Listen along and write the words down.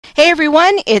Hey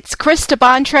everyone, it's Krista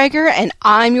Bontrager and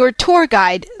I'm your tour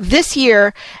guide this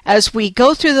year as we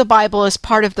go through the Bible as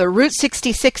part of the Route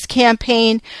 66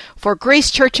 campaign for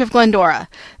Grace Church of Glendora.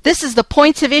 This is the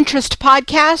Points of Interest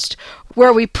podcast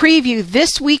where we preview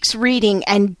this week's reading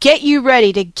and get you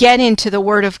ready to get into the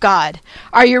Word of God.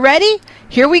 Are you ready?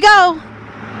 Here we go!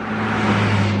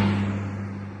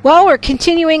 Well, we're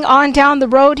continuing on down the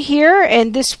road here,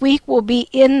 and this week we'll be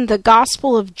in the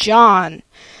Gospel of John.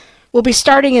 We'll be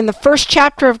starting in the first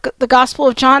chapter of the Gospel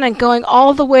of John and going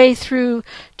all the way through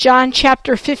John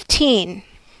chapter 15.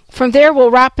 From there, we'll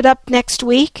wrap it up next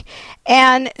week.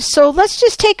 And so let's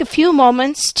just take a few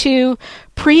moments to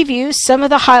preview some of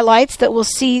the highlights that we'll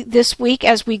see this week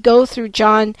as we go through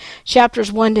John chapters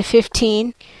 1 to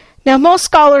 15. Now, most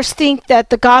scholars think that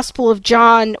the Gospel of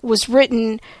John was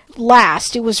written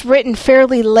last. It was written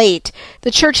fairly late. The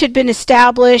church had been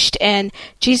established and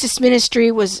Jesus'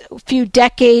 ministry was a few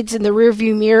decades in the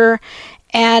rearview mirror.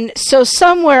 And so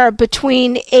somewhere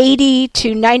between 80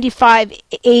 to 95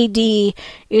 AD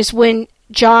is when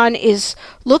John is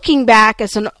looking back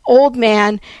as an old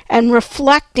man and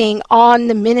reflecting on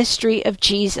the ministry of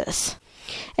Jesus.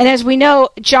 And as we know,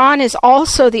 John is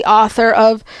also the author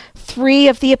of 3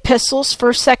 of the epistles,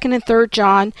 1st, 2nd, and 3rd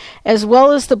John, as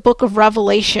well as the book of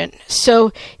Revelation.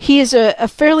 So he is a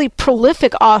fairly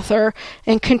prolific author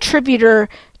and contributor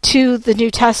to the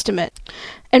New Testament.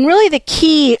 And really the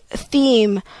key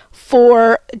theme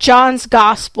for John's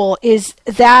gospel is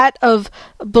that of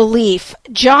belief.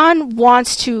 John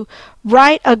wants to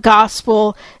write a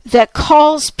gospel that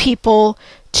calls people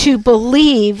to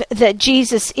believe that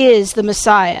Jesus is the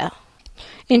Messiah.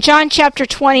 In John chapter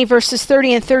 20, verses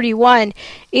 30 and 31,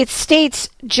 it states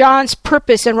John's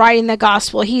purpose in writing the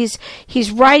gospel. He's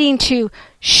writing to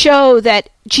show that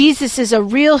Jesus is a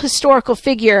real historical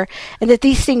figure and that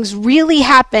these things really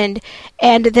happened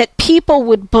and that people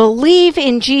would believe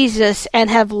in Jesus and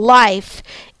have life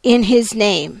in his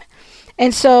name.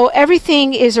 And so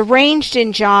everything is arranged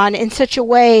in John in such a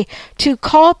way to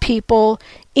call people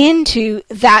into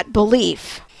that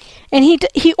belief. And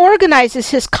he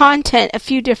organizes his content a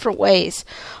few different ways.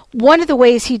 One of the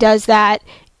ways he does that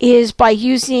is by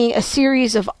using a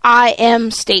series of I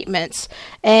am statements.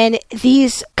 And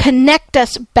these connect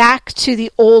us back to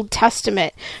the Old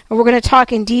Testament. And we're going to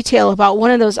talk in detail about one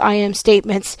of those I am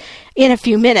statements in a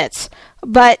few minutes.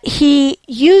 But he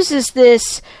uses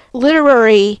this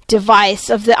literary device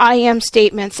of the I am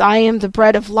statements. I am the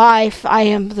bread of life. I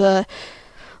am the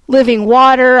living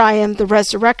water, I am the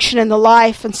resurrection and the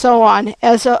life, and so on,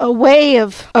 as a way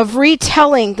of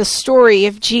retelling the story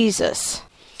of Jesus.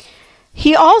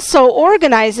 He also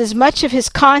organizes much of his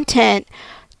content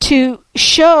to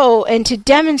show and to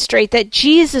demonstrate that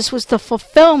Jesus was the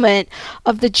fulfillment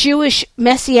of the Jewish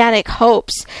messianic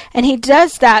hopes, and he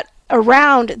does that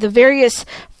around the various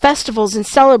festivals and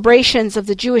celebrations of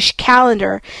the Jewish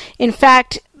calendar. In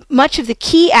fact, much of the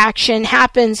key action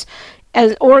happens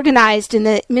as organized in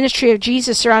the ministry of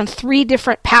Jesus around 3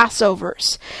 different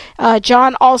Passovers.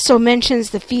 John also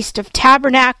mentions the Feast of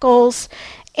Tabernacles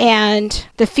and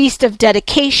the Feast of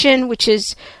Dedication, which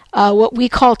is what we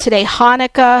call today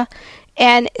Hanukkah.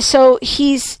 And so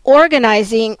he's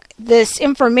organizing this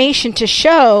information to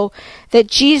show that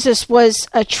Jesus was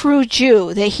a true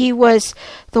Jew, that he was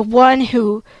the one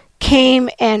who came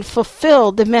and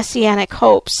fulfilled the messianic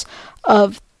hopes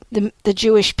of the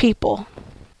Jewish people.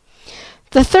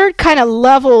 The third kind of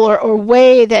level or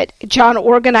way that John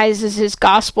organizes his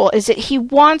gospel is that he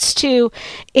wants to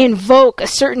invoke a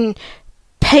certain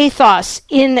pathos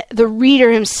in the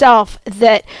reader himself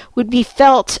that would be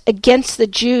felt against the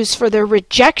Jews for their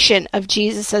rejection of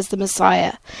Jesus as the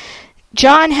Messiah.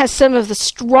 John has some of the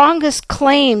strongest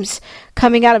claims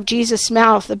coming out of Jesus'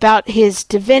 mouth about his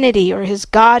divinity or his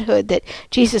godhood, that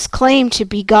Jesus claimed to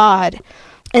be God.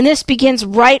 And this begins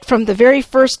right from the very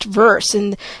first verse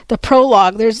in the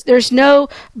prologue. There's no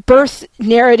birth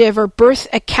narrative or birth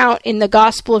account in the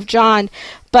Gospel of John,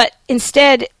 but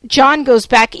instead, John goes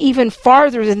back even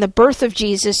farther than the birth of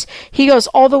Jesus. He goes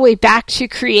all the way back to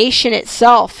creation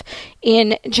itself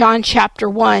in John chapter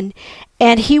 1.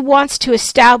 And he wants to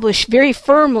establish very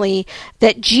firmly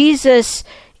that Jesus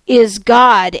is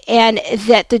God, and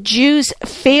that the Jews'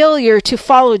 failure to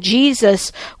follow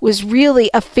Jesus was really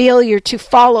a failure to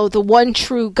follow the one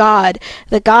true God,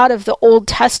 the God of the Old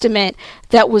Testament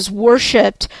that was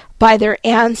worshipped by their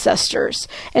ancestors.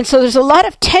 And so there's a lot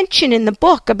of tension in the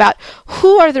book about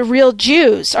who are the real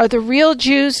Jews. Are the real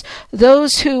Jews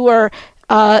those who are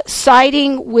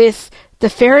siding with the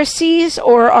Pharisees,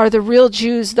 or are the real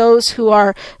Jews those who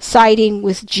are siding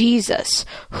with Jesus?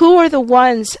 Who are the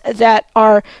ones that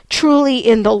are truly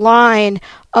in the line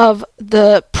of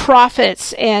the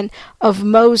prophets and of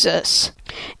Moses.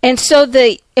 And so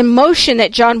the emotion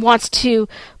that John wants to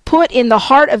put in the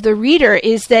heart of the reader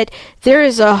is that there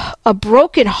is a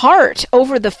broken heart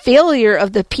over the failure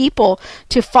of the people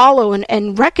to follow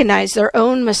and recognize their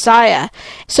own Messiah.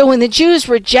 So when the Jews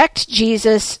reject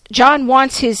Jesus, John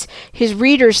wants his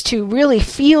readers to really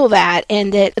feel that,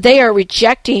 and that they are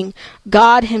rejecting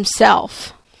God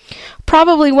himself.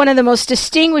 Probably one of the most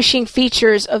distinguishing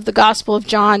features of the Gospel of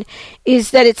John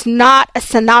is that it's not a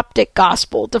synoptic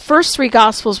gospel. The first three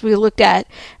Gospels we looked at,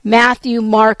 Matthew,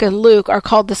 Mark, and Luke, are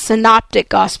called the synoptic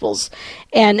Gospels.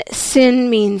 And syn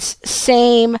means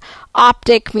same,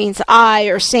 optic means eye,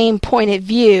 or same point of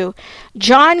view.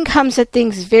 John comes at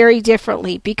things very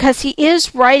differently because he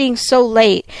is writing so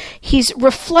late. He's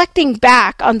reflecting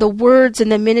back on the words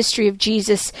and the ministry of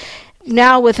Jesus,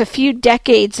 now with a few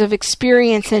decades of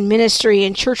experience in ministry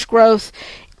and church growth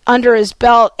under his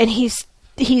belt, and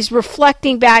he's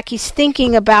reflecting back, he's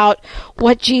thinking about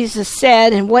what Jesus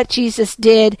said and what Jesus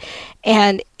did,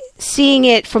 and seeing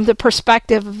it from the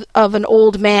perspective of an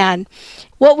old man.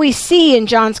 What we see in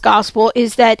John's gospel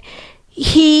is that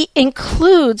he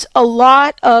includes a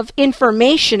lot of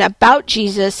information about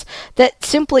Jesus that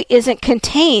simply isn't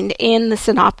contained in the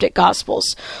synoptic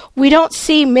gospels. We don't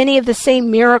see many of the same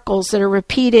miracles that are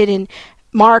repeated in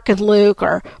Mark and Luke,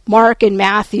 or Mark and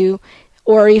Matthew,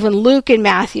 or even Luke and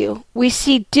Matthew. We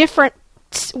see different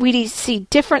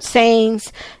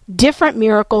sayings, different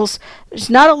miracles. There's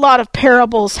not a lot of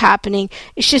parables happening.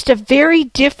 It's just a very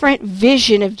different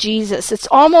vision of Jesus. It's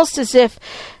almost as if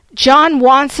John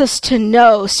wants us to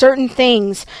know certain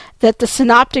things that the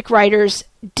synoptic writers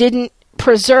didn't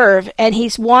preserve, and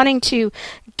he's wanting to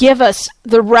give us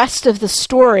the rest of the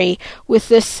story with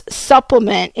this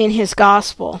supplement in his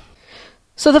gospel.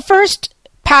 So the first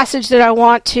passage that I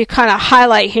want to kind of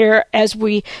highlight here as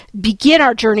we begin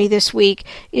our journey this week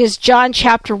is John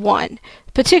chapter 1,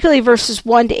 particularly verses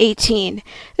 1 to 18.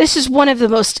 This is one of the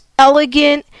most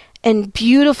elegant and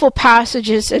beautiful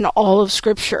passages in all of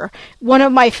Scripture. One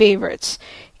of my favorites.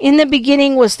 In the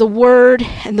beginning was the Word,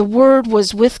 and the Word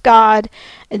was with God,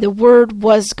 and the Word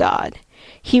was God.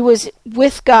 He was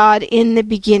with God in the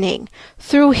beginning.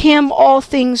 Through him all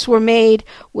things were made.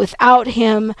 Without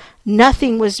him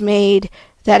nothing was made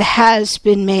that has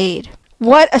been made.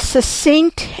 What a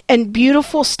succinct and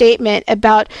beautiful statement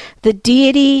about the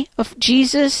deity of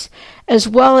Jesus, as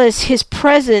well as his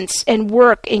presence and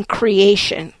work in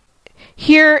creation.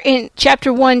 Here in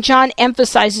chapter 1, John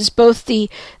emphasizes both the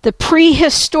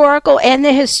prehistorical and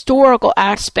the historical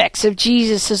aspects of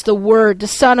Jesus as the Word, the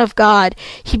Son of God.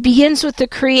 He begins with the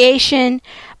creation,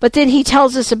 but then he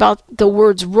tells us about the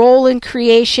Word's role in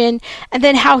creation, and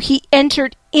then how he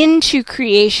entered into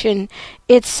creation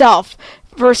itself.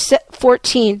 Verse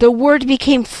 14, the Word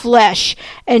became flesh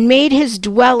and made his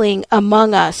dwelling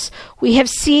among us. We have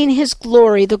seen his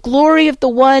glory, the glory of the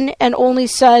one and only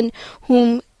Son,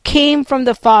 whom came from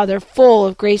the Father, full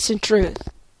of grace and truth.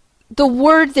 The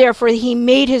word, therefore, he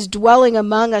made his dwelling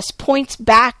among us, points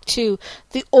back to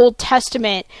the Old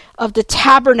Testament of the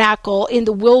tabernacle in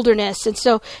the wilderness. And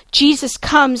so Jesus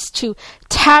comes to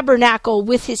tabernacle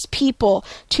with his people,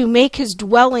 to make his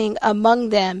dwelling among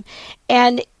them.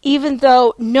 And even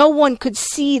though no one could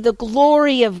see the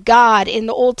glory of God in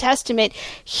the Old Testament,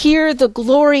 here the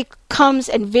glory comes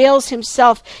and veils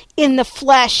himself in the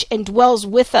flesh and dwells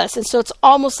with us. And so it's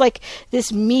almost like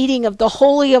this meeting of the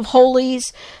Holy of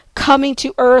Holies coming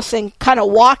to earth and kind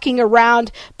of walking around,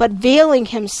 but veiling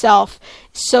himself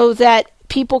so that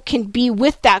people can be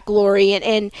with that glory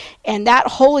and that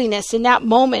holiness in that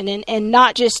moment, and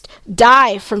not just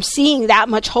die from seeing that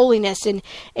much holiness,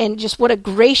 and just what a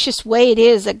gracious way it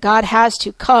is that God has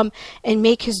to come and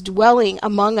make his dwelling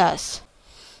among us.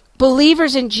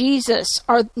 Believers in Jesus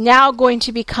are now going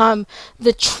to become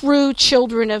the true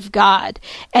children of God.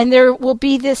 And there will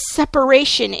be this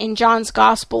separation in John's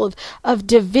gospel of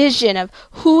division of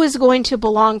who is going to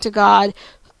belong to God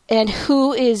and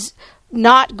who is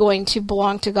not going to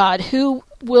belong to God, who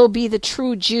will be the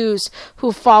true Jews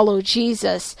who follow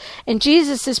Jesus. And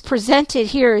Jesus is presented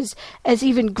here as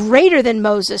even greater than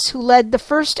Moses, who led the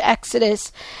first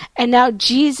Exodus, and now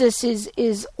Jesus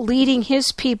is leading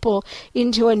his people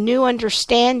into a new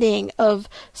understanding of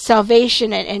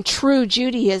salvation and true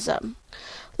Judaism.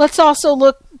 Let's also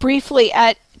look briefly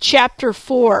at chapter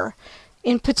 4.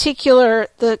 In particular,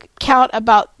 the account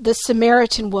about the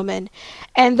Samaritan woman.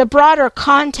 And the broader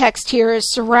context here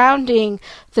is surrounding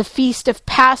the Feast of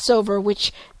Passover,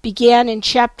 which began in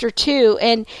chapter 2.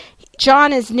 And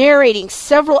John is narrating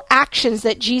several actions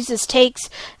that Jesus takes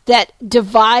that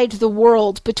divide the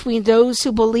world between those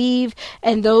who believe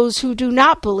and those who do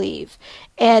not believe.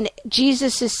 and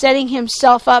Jesus is setting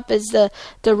himself up as the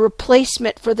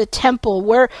replacement for the temple.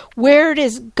 Where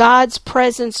is God's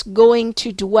presence going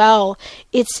to dwell?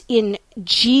 It's in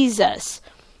Jesus.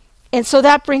 And so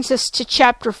that brings us to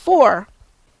chapter 4.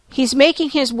 He's making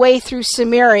his way through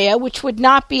Samaria, which would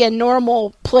not be a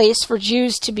normal place for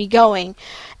Jews to be going.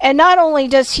 And not only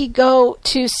does he go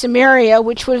to Samaria,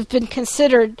 which would have been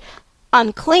considered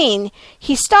unclean,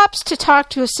 he stops to talk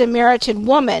to a Samaritan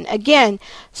woman. Again,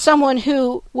 someone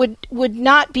who would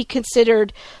not be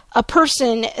considered a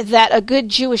person that a good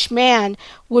Jewish man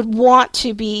would want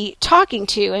to be talking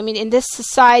to. I mean, in this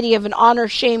society of an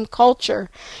honor-shame culture,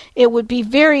 it would be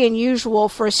very unusual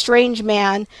for a strange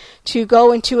man to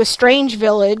go into a strange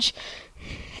village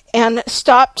and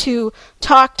stop to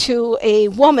talk to a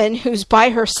woman who's by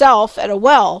herself at a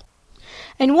well.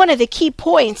 And one of the key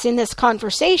points in this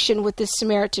conversation with this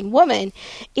Samaritan woman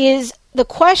is the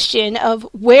question of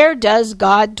where does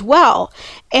God dwell?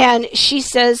 And she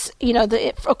says,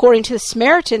 according to the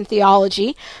Samaritan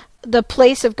theology, the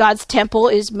place of God's temple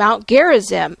is Mount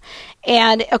Gerizim.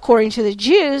 And according to the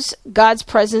Jews, God's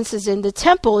presence is in the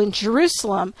temple in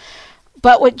Jerusalem.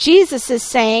 But what Jesus is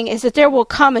saying is that there will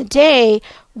come a day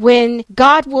when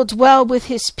God will dwell with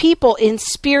his people in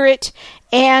spirit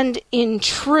and in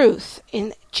truth,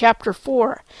 in chapter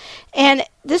 4. And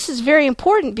this is very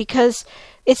important because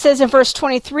it says in verse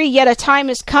 23, "Yet a time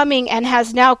is coming and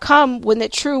has now come when the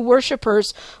true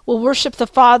worshipers will worship the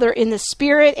Father in the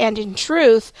Spirit and in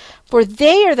truth, for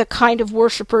they are the kind of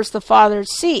worshipers the Father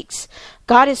seeks.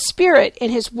 God is spirit, and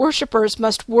his worshipers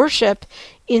must worship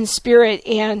in spirit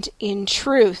and in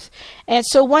truth." And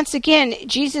so once again,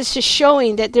 Jesus is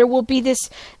showing that there will be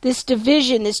this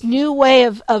division, this new way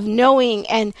of knowing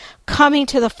and coming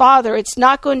to the Father. It's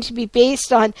not going to be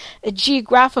based on a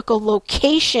geographical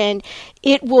location.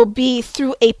 It will be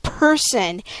through a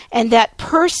person, and that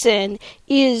person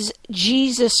is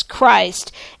Jesus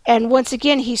Christ. And once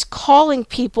again, he's calling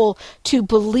people to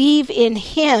believe in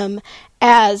him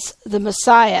as the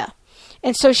Messiah.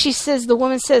 And so the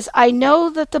woman says, "I know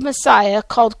that the Messiah,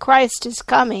 called Christ, is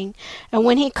coming, and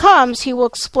when he comes, he will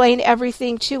explain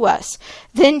everything to us."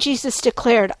 Then Jesus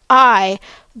declared, "I,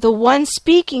 the one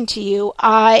speaking to you,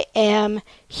 I am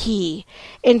he."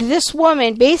 And this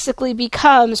woman basically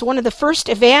becomes one of the first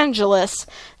evangelists,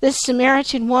 this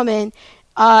Samaritan woman,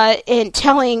 in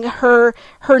telling her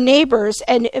neighbors,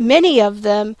 and many of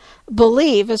them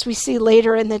believe, as we see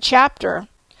later in the chapter.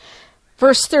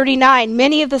 Verse 39,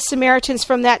 "Many of the Samaritans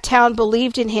from that town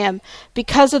believed in him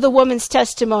because of the woman's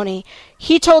testimony.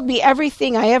 He told me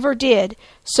everything I ever did.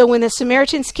 So when the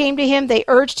Samaritans came to him, they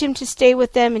urged him to stay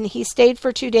with them, and he stayed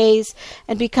for 2 days.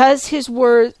 And because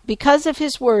of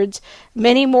his words,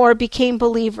 many more became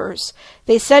believers.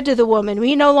 They said to the woman,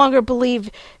 'We no longer believe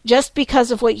just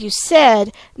because of what you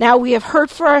said. Now we have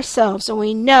heard for ourselves, and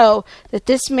we know that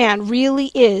this man really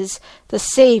is the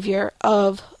Savior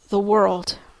of the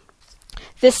world.'"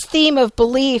 This theme of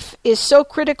belief is so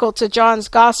critical to John's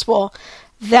gospel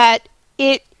that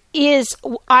it is,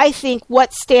 I think,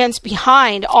 what stands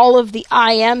behind all of the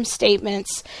I am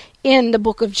statements in the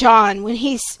book of John.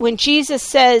 When Jesus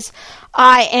says,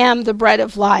 "I am the bread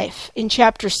of life," in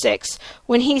chapter 6,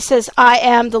 when he says, "I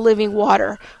am the living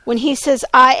water," when he says,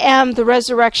 "I am the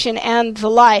resurrection and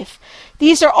the life,"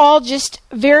 these are all just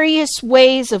various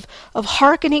ways of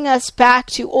hearkening us back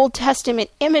to Old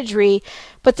Testament imagery,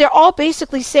 but they're all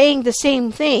basically saying the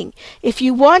same thing. If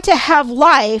you want to have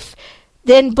life,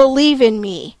 then believe in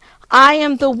me. I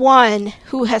am the one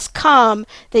who has come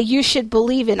that you should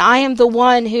believe in. I am the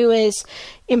one who is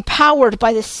empowered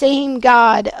by the same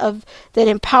God that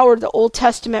empowered the Old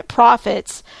Testament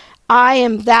prophets. I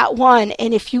am that one,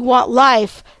 and if you want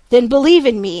life, then believe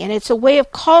in me. And it's a way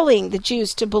of calling the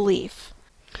Jews to believe.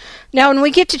 Now, when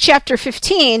we get to chapter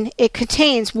 15, it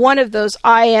contains one of those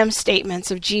I am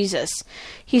statements of Jesus.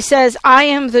 He says, "I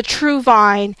am the true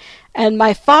vine, and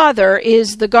my Father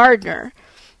is the gardener."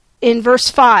 In verse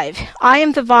 5, "I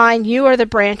am the vine, you are the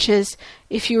branches.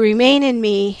 If you remain in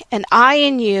me, and I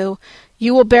in you,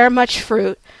 you will bear much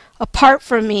fruit. Apart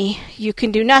from me, you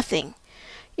can do nothing.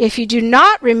 If you do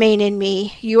not remain in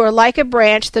me, you are like a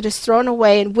branch that is thrown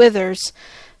away and withers.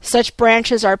 Such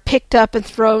branches are picked up and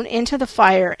thrown into the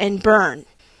fire and burned.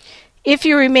 If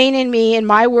you remain in me and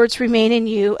my words remain in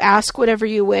you, ask whatever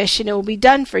you wish and it will be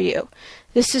done for you.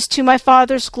 This is to my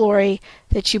Father's glory,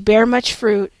 that you bear much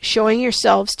fruit, showing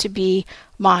yourselves to be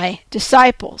my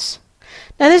disciples."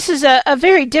 Now this is a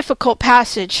very difficult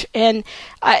passage, and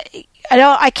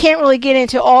I can't really get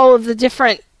into all of the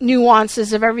different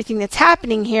nuances of everything that's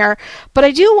happening here, but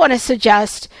I do want to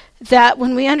suggest that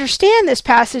when we understand this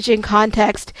passage in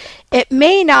context, it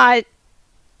may not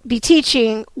be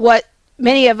teaching what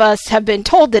many of us have been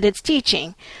told that it's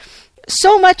teaching.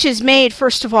 So much is made,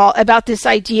 first of all, about this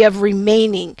idea of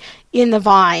remaining in the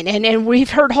vine. And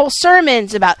we've heard whole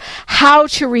sermons about how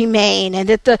to remain and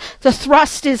that the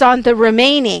thrust is on the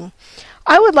remaining.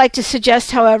 I would like to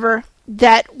suggest, however,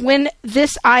 that when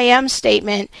this I am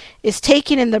statement is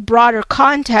taken in the broader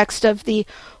context of the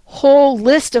whole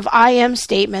list of I am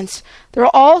statements,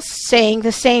 they're all saying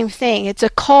the same thing. It's a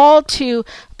call to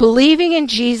believing in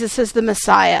Jesus as the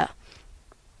Messiah.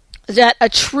 That a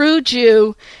true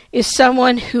Jew is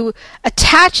someone who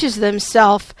attaches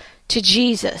themselves to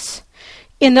Jesus.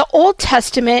 In the Old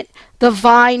Testament, the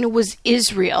vine was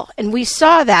Israel, and we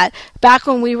saw that back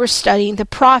when we were studying the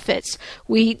prophets.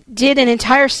 We did an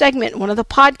entire segment, one of the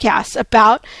podcasts,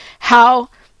 about how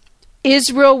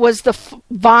Israel was the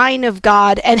vine of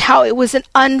God and how it was an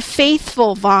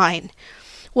unfaithful vine.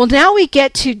 Well, now we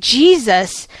get to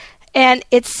Jesus, and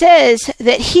it says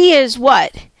that he is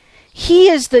what? He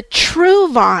is the true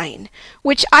vine,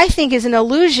 which I think is an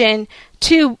allusion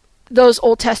to those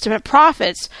Old Testament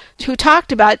prophets who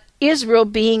talked about Israel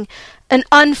being an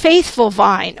unfaithful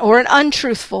vine or an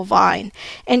untruthful vine.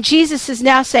 And Jesus is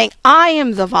now saying, I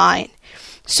am the vine.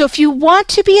 So if you want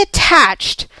to be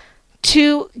attached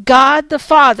to God the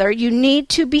Father, you need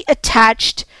to be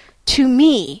attached to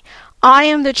me. I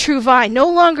am the true vine. No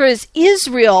longer is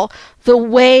Israel the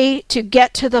way to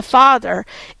get to the Father.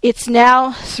 It's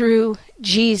now through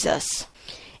Jesus.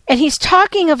 And he's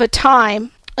talking of a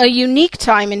time, a unique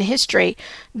time in history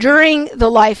during the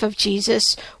life of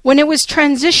Jesus when it was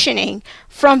transitioning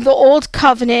from the old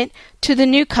covenant to the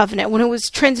new covenant, when it was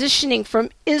transitioning from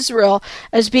Israel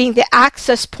as being the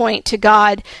access point to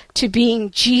God to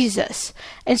being Jesus.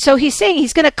 And so he's saying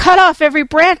he's going to cut off every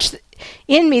branch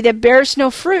in me that bears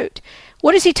no fruit.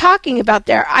 What is he talking about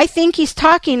there? I think he's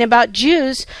talking about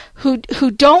Jews who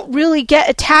don't really get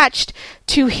attached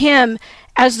to him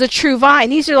as the true vine.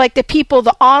 These are like the people,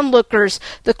 the onlookers,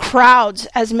 the crowds,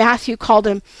 as Matthew called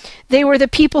them. They were the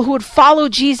people who would follow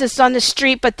Jesus on the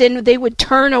street, but then they would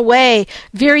turn away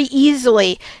very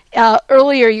easily.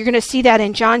 Earlier, you're going to see that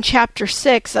in John chapter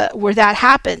 6, where that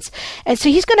happens. And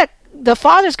so the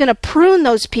Father's going to prune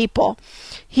those people.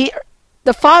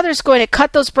 The Father's going to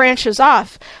cut those branches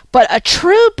off, but a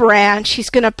true branch he's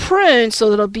going to prune so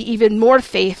that it'll be even more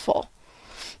faithful.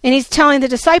 And he's telling the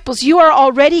disciples, you are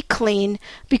already clean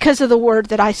because of the word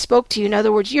that I spoke to you. In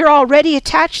other words, you're already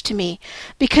attached to me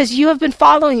because you have been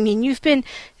following me and you've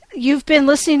been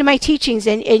listening to my teachings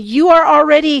and you are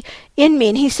already in me.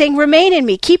 And he's saying, remain in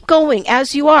me, keep going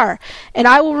as you are, and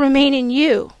I will remain in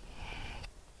you.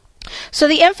 So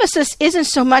the emphasis isn't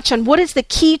so much on what is the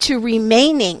key to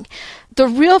remaining. The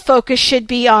real focus should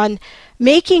be on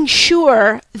making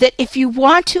sure that if you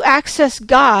want to access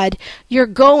God, you're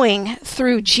going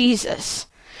through Jesus.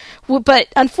 But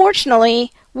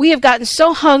unfortunately, we have gotten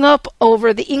so hung up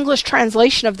over the English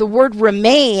translation of the word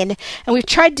remain, and we've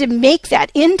tried to make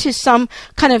that into some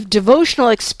kind of devotional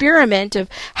experiment of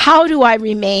how do I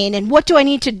remain, and what do I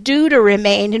need to do to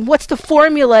remain, and what's the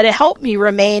formula to help me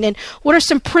remain, and what are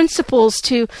some principles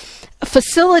to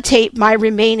facilitate my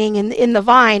remaining in the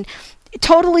vine. It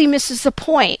totally misses the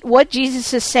point. What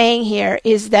Jesus is saying here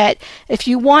is that if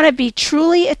you want to be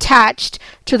truly attached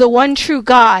to the one true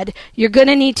God, you're going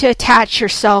to need to attach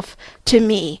yourself to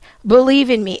me. Believe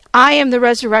in me. I am the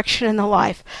resurrection and the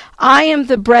life. I am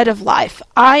the bread of life.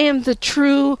 I am the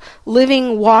true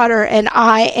living water, and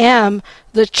I am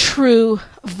the true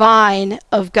vine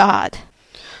of God.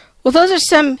 Well, those are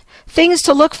some things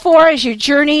to look for as you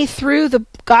journey through the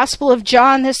Gospel of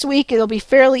John this week. It'll be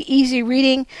fairly easy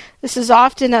reading. This is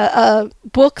often a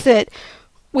book that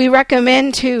we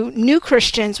recommend to new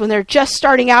Christians when they're just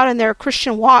starting out in their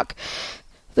Christian walk.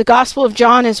 The Gospel of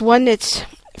John is one that's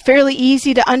fairly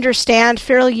easy to understand,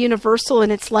 fairly universal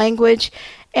in its language,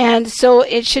 and so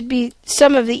it should be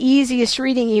some of the easiest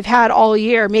reading you've had all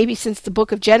year, maybe since the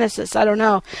book of Genesis, I don't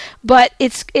know. But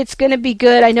it's going to be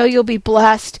good. I know you'll be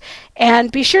blessed. And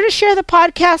be sure to share the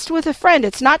podcast with a friend.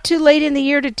 It's not too late in the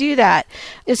year to do that.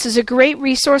 This is a great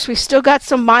resource. We've still got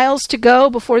some miles to go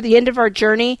before the end of our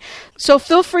journey. So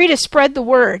feel free to spread the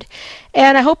word.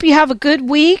 And I hope you have a good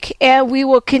week. And we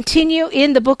will continue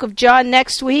in the book of John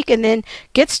next week and then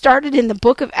get started in the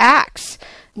book of Acts.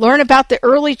 Learn about the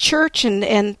early church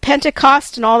and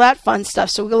Pentecost and all that fun stuff.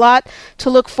 So we've got a lot to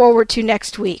look forward to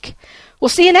next week. We'll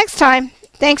see you next time.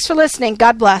 Thanks for listening.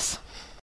 God bless.